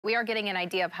We are getting an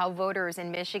idea of how voters in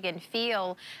Michigan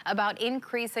feel about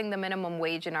increasing the minimum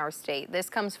wage in our state. This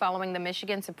comes following the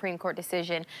Michigan Supreme Court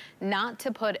decision not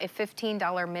to put a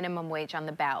 $15 minimum wage on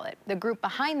the ballot. The group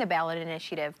behind the ballot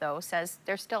initiative, though, says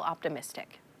they're still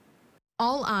optimistic.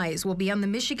 All eyes will be on the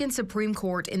Michigan Supreme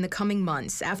Court in the coming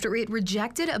months after it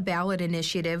rejected a ballot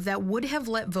initiative that would have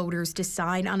let voters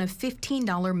decide on a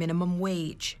 $15 minimum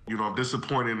wage. I'm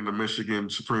disappointed in the Michigan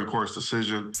Supreme Court's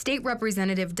decision. State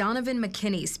Representative Donovan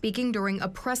McKinney speaking during a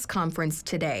press conference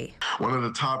today. One of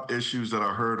the top issues that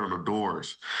I heard on the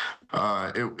doors,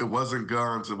 it wasn't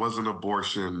guns, it wasn't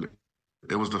abortion.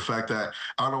 It was the fact that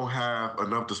I don't have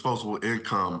enough disposable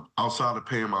income outside of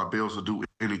paying my bills to do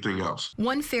anything else.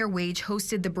 One Fair Wage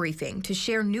hosted the briefing to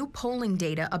share new polling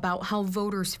data about how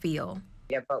voters feel.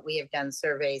 Yeah, but we have done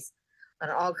surveys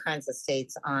on all kinds of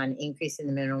states on increasing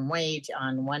the minimum wage,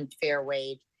 on one fair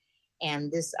wage,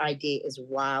 and this idea is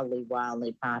wildly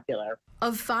popular.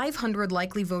 Of 500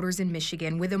 likely voters in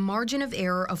Michigan with a margin of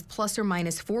error of plus or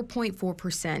minus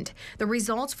 4.4%, the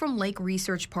results from Lake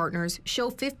Research Partners show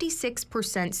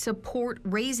 56% support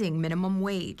raising minimum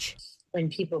wage. When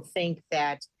people think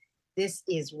that this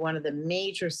is one of the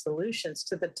major solutions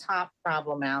to the top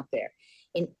problem out there.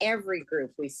 In every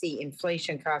group, we see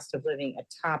inflation, cost of living, a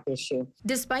top issue.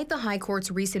 Despite the High Court's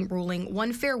recent ruling,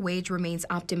 One Fair Wage remains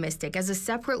optimistic as a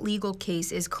separate legal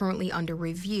case is currently under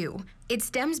review. It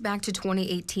stems back to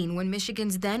 2018 when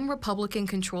Michigan's then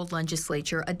Republican-controlled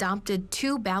legislature adopted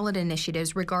two ballot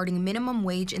initiatives regarding minimum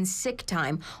wage and sick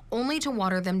time, only to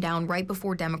water them down right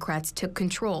before Democrats took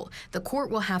control. The court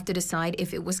will have to decide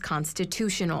if it was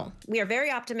constitutional. We are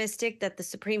very optimistic that the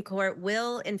Supreme Court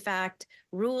will, in fact,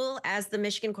 rule, as the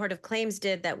Michigan Court of Claims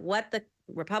did, that what the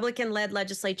Republican-led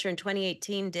legislature in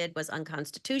 2018 did was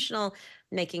unconstitutional,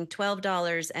 making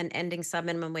 $12 and ending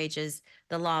sub-minimum wages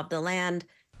the law of the land.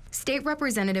 State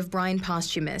Representative Brian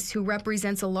Posthumus, who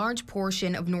represents a large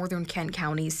portion of northern Kent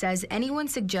County, says anyone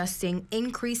suggesting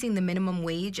increasing the minimum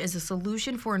wage as a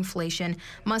solution for inflation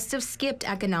must have skipped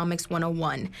Economics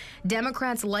 101.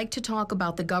 Democrats like to talk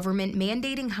about the government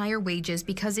mandating higher wages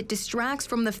because it distracts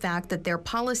from the fact that their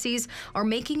policies are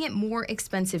making it more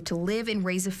expensive to live and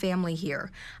raise a family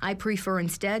here. I prefer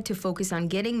instead to focus on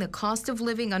getting the cost of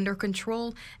living under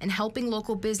control and helping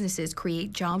local businesses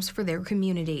create jobs for their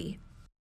community.